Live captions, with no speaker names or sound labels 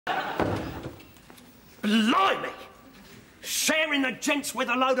Blimey! Sharing the gents with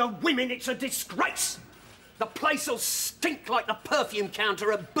a load of women, it's a disgrace. The place'll stink like the perfume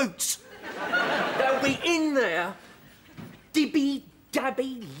counter at Boots. They'll be in there, dibby,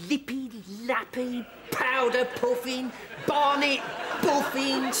 dabby, lippy, lappy, powder puffing, barnet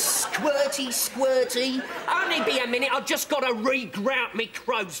buffing, squirty, squirty. Only be a minute, I've just got to re-grout me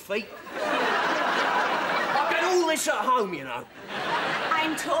crow's feet. I've got all this at home, you know.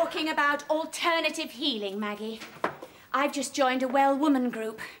 I'm talking about alternative healing, Maggie. I've just joined a well woman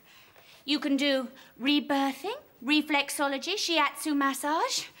group. You can do rebirthing, reflexology, shiatsu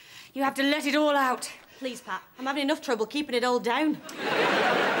massage. You have to let it all out. Please, Pat, I'm having enough trouble keeping it all down.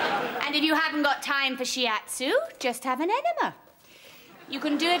 And if you haven't got time for shiatsu, just have an enema. You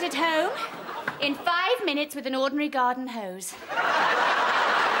can do it at home in 5 minutes with an ordinary garden hose.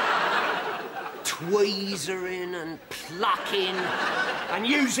 Tweezering and plucking and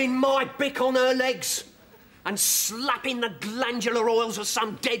using my bick on her legs and slapping the glandular oils of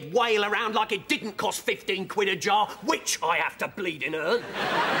some dead whale around like it didn't cost 15 quid a jar, which I have to bleeding earn.